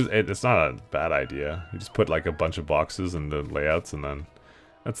 which is it's not a bad idea. You just put like a bunch of boxes in the layouts, and then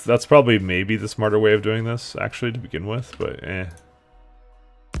that's probably maybe the smarter way of doing this actually to begin with. But eh.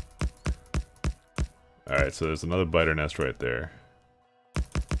 All right, so there's another biter nest right there.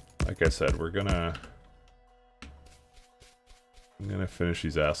 Like I said, I'm gonna finish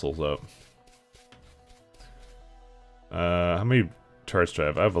these assholes up. How many turrets do I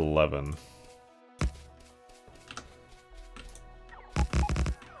have? I have 11.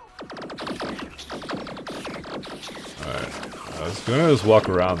 Alright. I was gonna just walk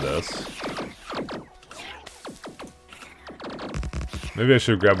around this. Maybe I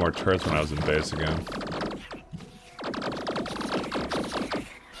should have grabbed more turrets when I was in base again.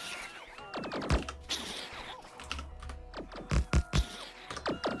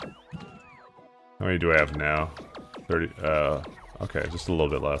 How many do I have now? 30, Okay, just a little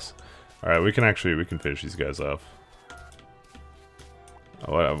bit less. Alright, we can finish these guys off.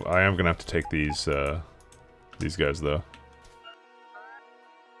 Oh, I am gonna have to take these guys though.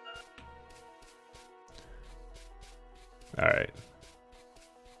 Alright.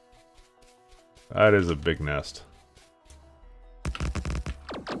 That is a big nest.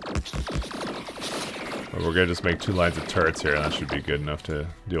 But we're gonna just make 2 lines of turrets here, and that should be good enough to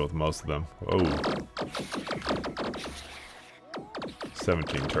deal with most of them. Oh.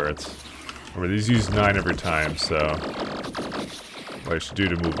 17 turrets. Remember, these use 9 every time, so what I should do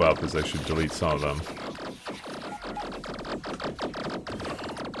to move up is I should delete some of them.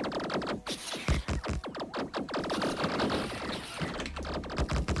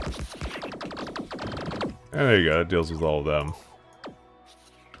 And there you go, it deals with all of them.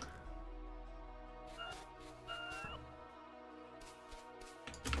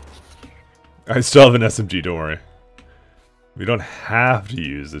 I still have an SMG, don't worry. We don't have to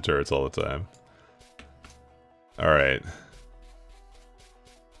use the turrets all the time. Alright.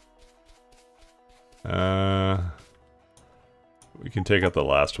 We can take out the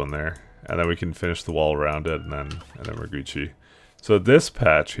last one there. And then we can finish the wall around it, and then we're Gucci. So this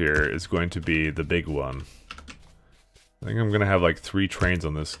patch here is going to be the big one. I think I'm gonna have like 3 trains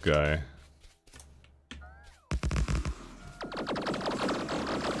on this guy.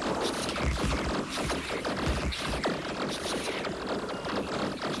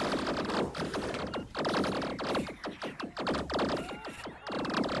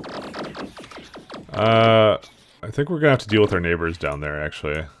 I think we're gonna have to deal with our neighbors down there,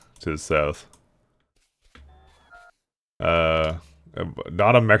 actually, to the south.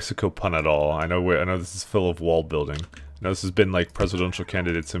 Not a Mexico pun at all. I know this is full of wall building. I know this has been like Presidential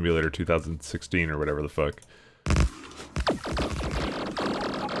Candidate Simulator 2016 or whatever the fuck.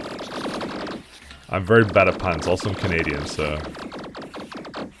 I'm very bad at puns. Also, I'm Canadian, so I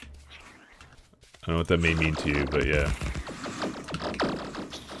don't know what that may mean to you, but yeah.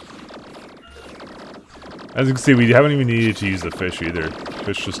 As you can see, we haven't even needed to use the fish either.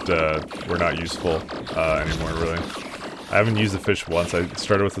 Fish just were not useful anymore, really. I haven't used the fish once. I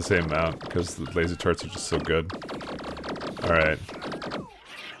started with the same amount because the laser turrets are just so good. Alright.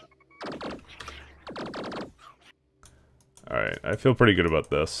 Alright, I feel pretty good about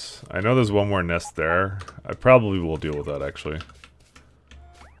this. I know there's one more nest there. I probably will deal with that, actually.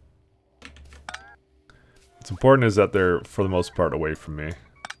 What's important is that they're, for the most part, away from me.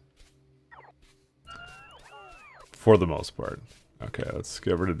 For the most part. Okay, let's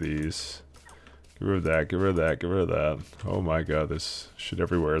get rid of these. Get rid of that, get rid of that, get rid of that. Oh my god, there's shit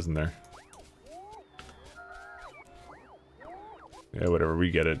everywhere, isn't there? Yeah, whatever,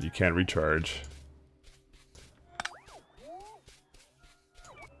 we get it. You can't recharge.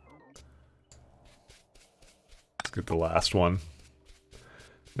 Let's get the last one.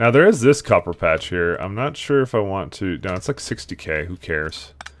 Now, there is this copper patch here. I'm not sure if I want to... No, it's like 60k. Who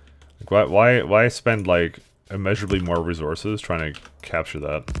cares? Like, why spend, like, immeasurably more resources trying to capture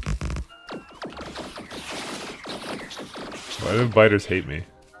that? Why do biters hate me?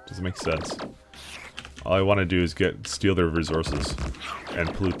 Doesn't make sense. All I want to do is steal their resources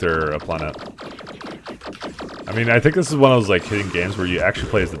and pollute their planet. I mean, I think this is one of those like hidden games where you actually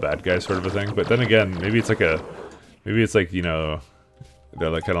play as the bad guy sort of a thing. But then again, maybe it's like you know, they're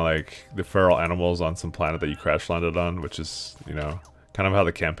like kind of like the feral animals on some planet that you crash landed on, which is, you know, kind of how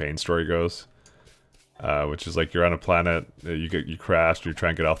the campaign story goes. Which is like you're on a planet, you crashed, you try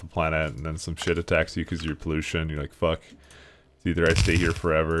and get off the planet, and then some shit attacks you because you're pollution. You're like, fuck. It's either I stay here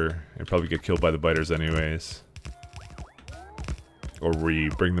forever and probably get killed by the biters anyways, or we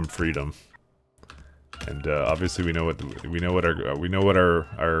bring them freedom. And obviously we know what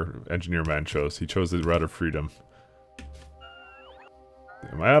our engineer man chose. He chose the route of freedom.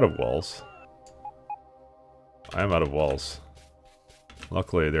 Am I out of walls? I am out of walls.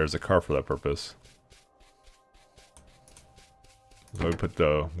 Luckily, there's a car for that purpose. So we put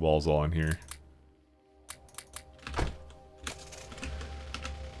the walls all in here.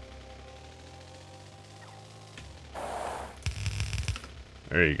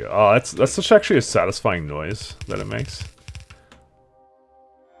 There you go. Oh, that's such actually a satisfying noise that it makes.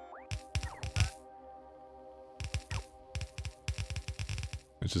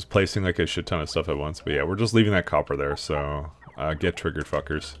 It's just placing like a shit ton of stuff at once. But yeah, we're just leaving that copper there, so get triggered,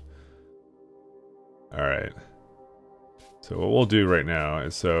 fuckers. Alright. So what we'll do right now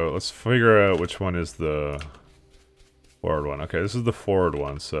is, so let's figure out which one is the forward one. Okay, this is the forward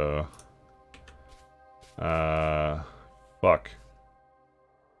one, so... fuck.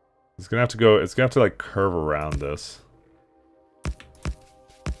 It's gonna have to like curve around this.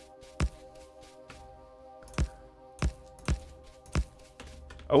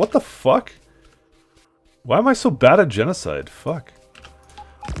 What the fuck? Why am I so bad at genocide? Fuck.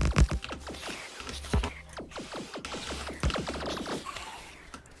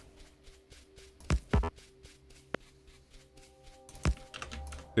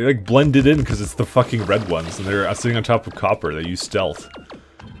 They like blended in because it's the fucking red ones, and they're sitting on top of copper. They use stealth.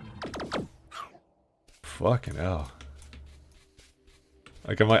 Fucking hell.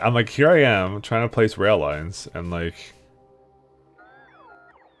 Like I'm like here I am trying to place rail lines, and like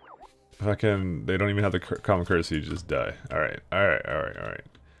fucking they don't even have the common courtesy to just die. All right.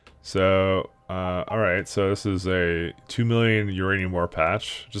 So all right. So this is a 2 million uranium ore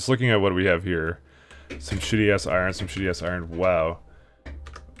patch. Just looking at what we have here, some shitty ass iron, some shitty ass iron. Wow.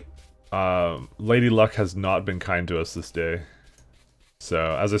 Lady Luck has not been kind to us this day.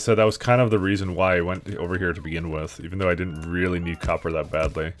 So, as I said, that was kind of the reason why I went over here to begin with, even though I didn't really need copper that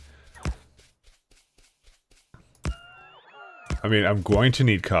badly. I mean, I'm going to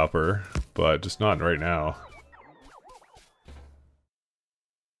need copper, but just not right now.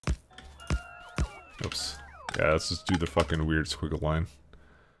 Oops. Yeah, let's just do the fucking weird squiggle line.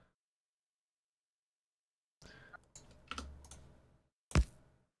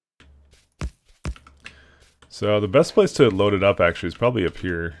 So the best place to load it up actually is probably up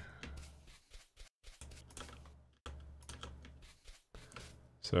here.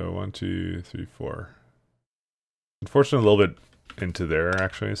 So 1, 2, 3, 4. Unfortunately, a little bit into there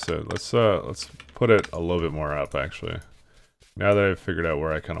actually. So let's put it a little bit more up actually. Now that I've figured out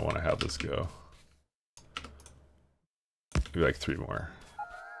where I kind of want to have this go. Maybe like 3 more.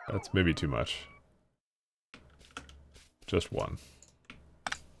 That's maybe too much. Just 1.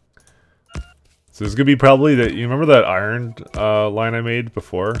 So this is gonna be probably that. You remember that ironed line I made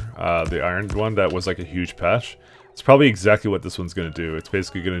before? The ironed one that was like a huge patch. It's probably exactly what this one's gonna do. It's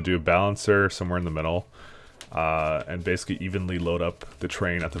basically gonna do a balancer somewhere in the middle, and basically evenly load up the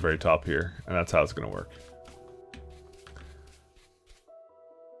train at the very top here, and that's how it's gonna work.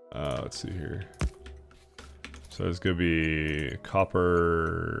 Let's see here. So it's gonna be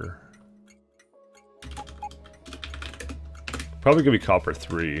copper. Probably gonna be copper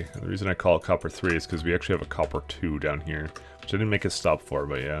 3. And the reason I call it copper 3 is because we actually have a copper 2 down here, which I didn't make a stop for,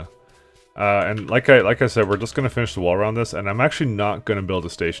 but yeah. And like I said, we're just gonna finish the wall around this, and I'm actually not gonna build a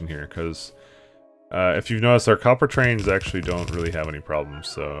station here because if you've noticed, our copper trains actually don't really have any problems.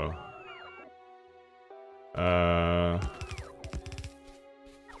 So, okay,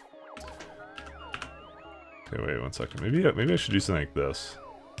 wait 1 second. Maybe I should do something like this.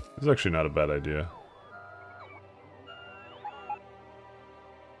 This is actually not a bad idea.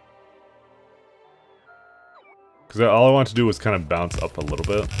 Because all I want to do was kind of bounce up a little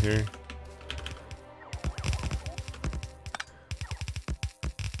bit here.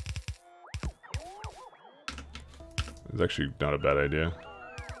 It's actually not a bad idea.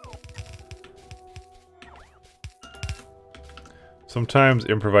 Sometimes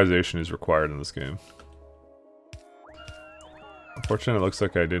improvisation is required in this game. Unfortunately, it looks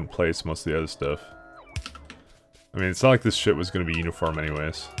like I didn't place most of the other stuff. I mean, it's not like this shit was going to be uniform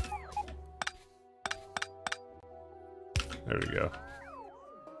anyways. There we go.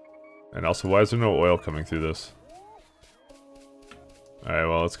 And also, why is there no oil coming through this? Alright,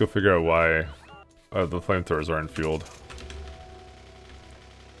 well, let's go figure out why the flamethrowers aren't fueled.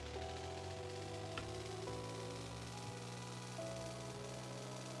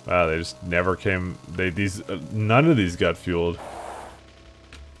 Wow, they just never came. None of these got fueled.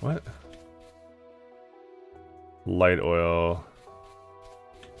 What? Light oil.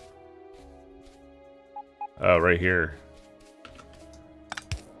 Oh, right here.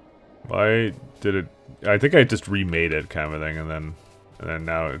 Why did it? I think I just remade it, kind of a thing, and then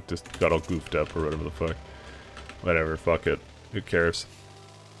now it just got all goofed up or whatever the fuck. Whatever, fuck it. Who cares?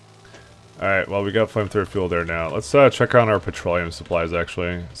 Alright, well, we got flamethrower fuel there now. Let's check on our petroleum supplies,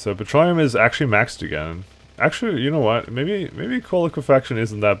 actually. So petroleum is actually maxed again. Actually, you know what? Maybe coal liquefaction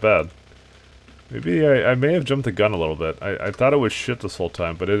isn't that bad. Maybe I may have jumped the gun a little bit. I thought it was shit this whole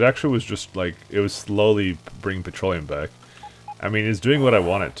time, but it actually was just like, it was slowly bringing petroleum back. I mean, it's doing what I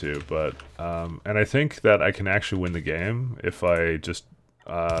want it to, but, and I think that I can actually win the game if I just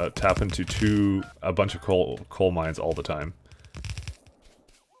tap into a bunch of coal mines all the time.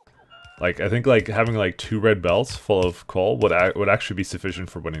 Like, I think like having like 2 red belts full of coal would actually be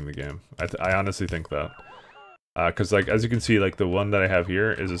sufficient for winning the game. I honestly think that. Because like, as you can see, like the one that I have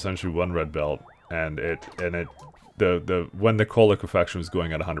here is essentially 1 red belt, and when the coal liquefaction was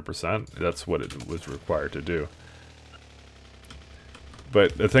going at 100%, that's what it was required to do.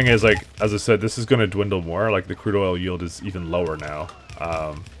 But the thing is, like, as I said, this is going to dwindle more. Like, the crude oil yield is even lower now.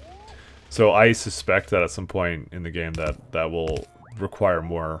 So I suspect that at some point in the game that require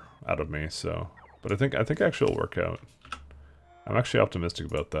more out of me, so... But I think actually it'll work out. I'm actually optimistic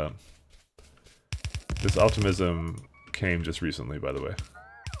about that. This optimism came just recently, by the way.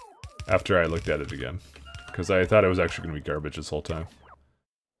 After I looked at it again. Because I thought it was actually going to be garbage this whole time.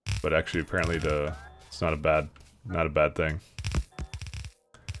 But actually, apparently, it's not a bad thing.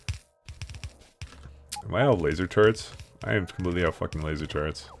 Am I out of laser turrets? I am completely out of fucking laser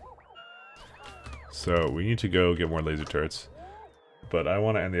turrets. So, we need to go get more laser turrets. But I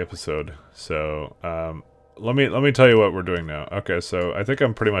want to end the episode, so let me tell you what we're doing now. Okay, so I think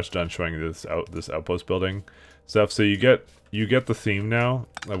I'm pretty much done showing this outpost building stuff. So you get the theme now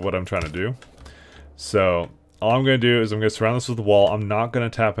of what I'm trying to do. So all I'm gonna do is I'm gonna surround this with a wall. I'm not gonna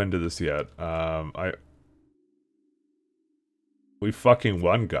tap into this yet. We fucking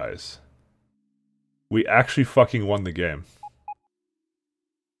won, guys. We actually fucking won the game.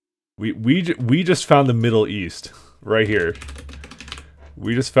 We just found the Middle East right here.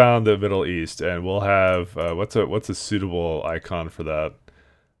 We just found the Middle East, and we'll have what's a suitable icon for that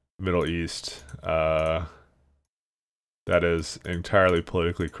Middle East that is entirely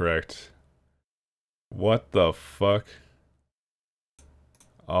politically correct. What the fuck?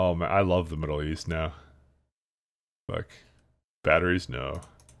 Oh man, I love the Middle East now. Fuck. Batteries? No.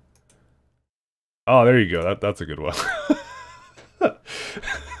 Oh, there you go. That's a good one.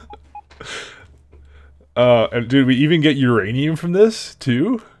 And dude, we even get uranium from this,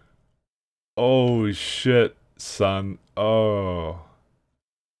 too? Oh, shit, son. Oh.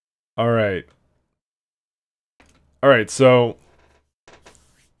 Alright. Alright, so...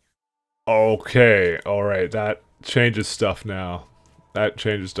 Okay, alright, that changes stuff now. That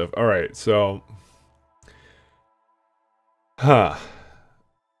changes stuff. Alright, so... Huh.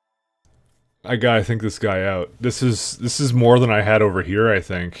 I gotta think this guy out. This is more than I had over here, I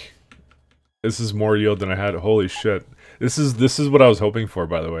think. This is more yield than I had. Holy shit. This is what I was hoping for,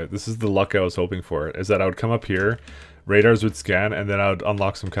 by the way. This is the luck I was hoping for. Is that I would come up here, radars would scan, and then I would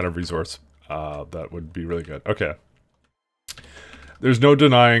unlock some kind of resource. That would be really good. Okay. There's no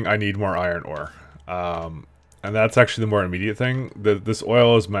denying I need more iron ore. And that's actually the more immediate thing. This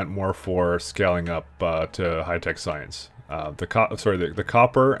oil is meant more for scaling up to high-tech science. The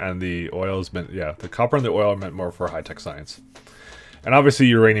copper and the oil is meant... Yeah, the copper and the oil are meant more for high-tech science. And obviously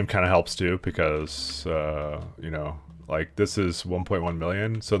uranium kind of helps too, because, you know, like this is 1.1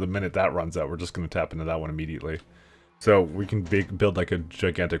 million, so the minute that runs out, we're just going to tap into that one immediately. So we can build like a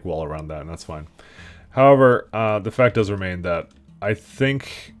gigantic wall around that, and that's fine. However, the fact does remain that I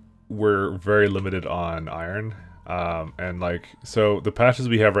think we're very limited on iron. And like, so the patches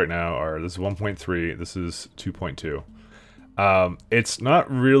we have right now are, this is 1.3, this is 2.2. It's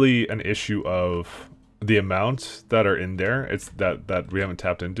not really an issue of... the amount that are in there, it's that we haven't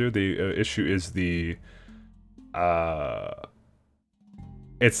tapped into. The issue is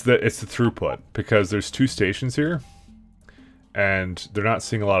it's the throughput, because there's 2 stations here and they're not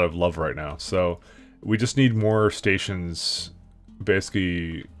seeing a lot of love right now, so we just need more stations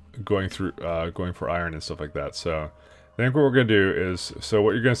basically going for iron and stuff like that. So I think what we're gonna do is, so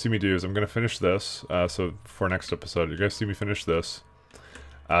what you're gonna see me do is I'm gonna finish this, so for next episode you're gonna see me finish this.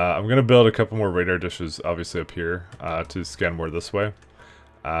 I'm going to build a couple more radar dishes, obviously, up here, to scan more this way.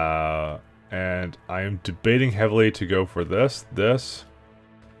 And I am debating heavily to go for this, this,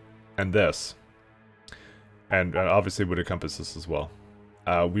 and this. And obviously would encompass this as well.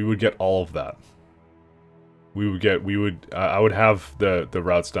 We would get all of that. I would have the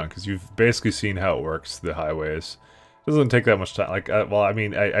routes done, because you've basically seen how it works, the highways. It doesn't take that much time. Like, well, I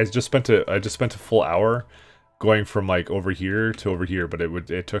mean, I just spent a full hour going from like over here to over here, but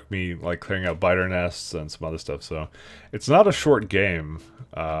it took me like clearing out biter nests and some other stuff, so it's not a short game,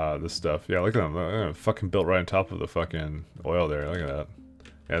 this stuff. Yeah, look at them, fucking built right on top of the fucking oil there, look at that.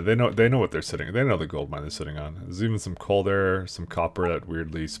 Yeah, they know what they're sitting, they know the gold mine they're sitting on. There's even some coal there, some copper that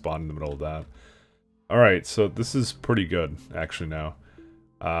weirdly spawned in the middle of that. Alright, so this is pretty good, actually, now.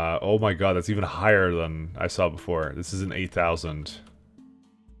 Oh my god, that's even higher than I saw before. This is an 8,000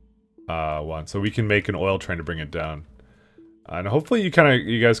 one, so we can make an oil train to bring it down, and hopefully you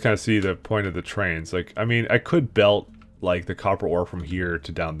guys kind of see the point of the trains. Like, I mean, I could belt like the copper ore from here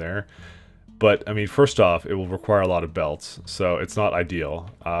to down there, but I mean, first off, it will require a lot of belts, so it's not ideal.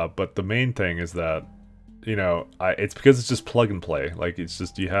 But the main thing is that, you know, it's because it's just plug and play. Like, it's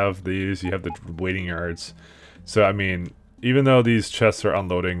just, you have these, you have the waiting yards. So I mean, even though these chests are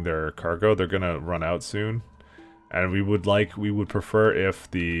unloading their cargo, they're gonna run out soon. And we would prefer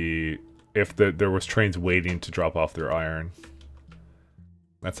if there was trains waiting to drop off their iron.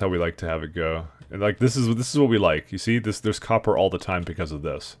 That's how we like to have it go. And like, this is what we like. You see, there's copper all the time because of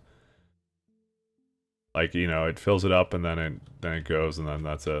this. Like, you know, it fills it up and then it goes and then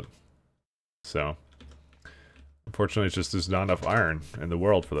that's it. So unfortunately, it's just there's not enough iron in the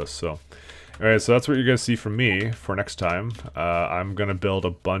world for this. So alright, so that's what you're gonna see from me for next time. I'm gonna build a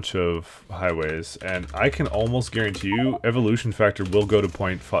bunch of highways, and I can almost guarantee you evolution factor will go to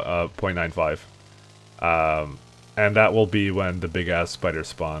 0.95. And that will be when the big ass spiders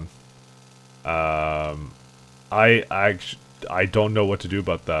spawn. I don't know what to do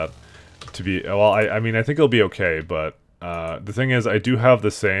about that. To be well, I mean I think it'll be okay, but the thing is I do have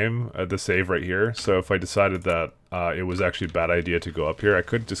the save right here. So if I decided that it was actually a bad idea to go up here, I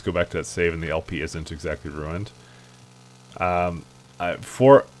could just go back to that save, and the LP isn't exactly ruined.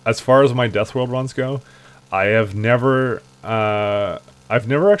 For as far as my Deathworld runs go, I've never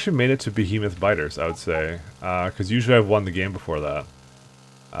actually made it to Behemoth Biters, I would say, because usually I've won the game before that.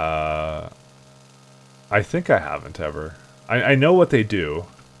 I think I haven't ever. I know what they do.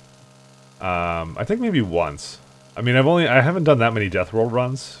 I think maybe once. I mean, I haven't done that many Deathworld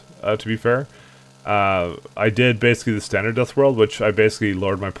runs, to be fair. I did basically the standard Deathworld, which I basically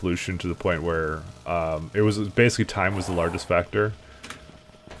lowered my pollution to the point where it was basically time was the largest factor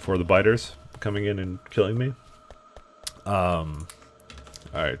for the biters coming in and killing me.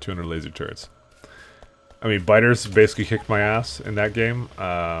 Alright, 200 laser turrets. I mean, biters basically kicked my ass in that game.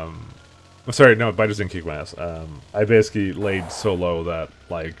 Sorry, no, biters didn't kick my ass. I basically laid so low that,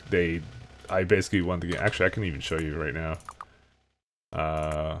 like, I basically won the game. Actually, I can even show you right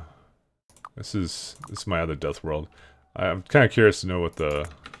now. This is my other Deathworld. I'm kind of curious to know what the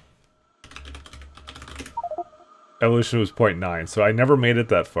evolution was 0.9, so I never made it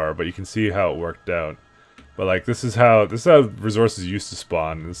that far, but you can see how it worked out. But like this is how resources used to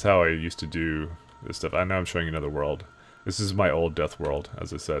spawn. This is how I used to do this stuff. I know I'm showing you another world. This is my old Deathworld,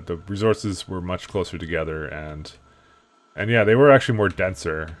 as I said. The resources were much closer together, and yeah, they were actually more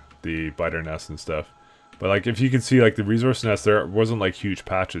denser, the biter nests and stuff. But like if you can see, like the resource nests, there wasn't like huge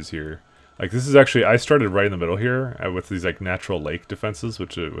patches here. Like this is actually, I started right in the middle here with these like natural lake defenses,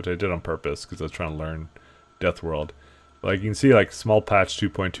 which I did on purpose because I was trying to learn Deathworld. Like you can see, like small patch,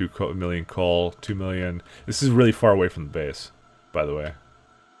 2.2 million coal, 2 million. This is really far away from the base, by the way.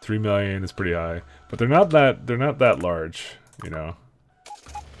 3 million is pretty high, but they're not that large, you know.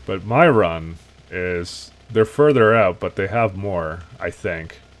 But my run is they're further out, but they have more, I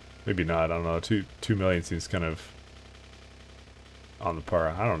think. Maybe not. I don't know. 2 million seems kind of on the par.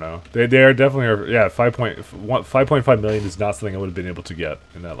 I don't know. They are definitely, yeah. 5.5 million is not something I would have been able to get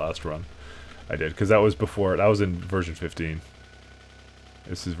in that last run. I did, because that was before. That was in version 15.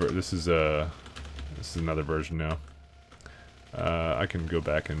 This is another version now. I can go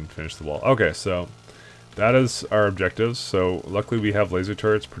back and finish the wall. Okay, so that is our objectives. So luckily we have laser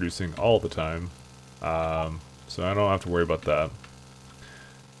turrets producing all the time, so I don't have to worry about that.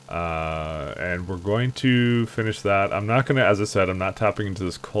 And we're going to finish that. I'm not gonna, as I said, I'm not tapping into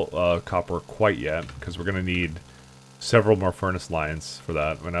this copper quite yet, because we're gonna need several more furnace lines for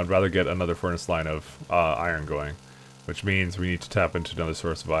that, and I'd rather get another furnace line of iron going, which means we need to tap into another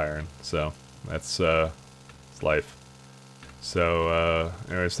source of iron. So that's it's life. So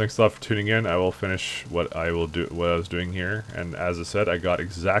anyways, thanks a lot for tuning in. I will finish what I was doing here, and as I said, I got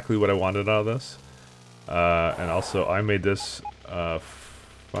exactly what I wanted out of this. And also I made this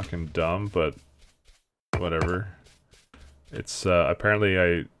fucking dumb, but whatever. It's apparently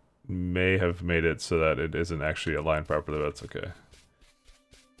I may have made it so that it isn't actually aligned properly, but that's okay.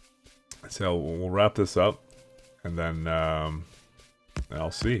 So we'll wrap this up, and then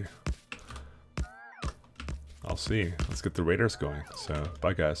I'll see. Let's get the raiders going. So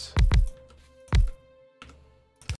bye guys.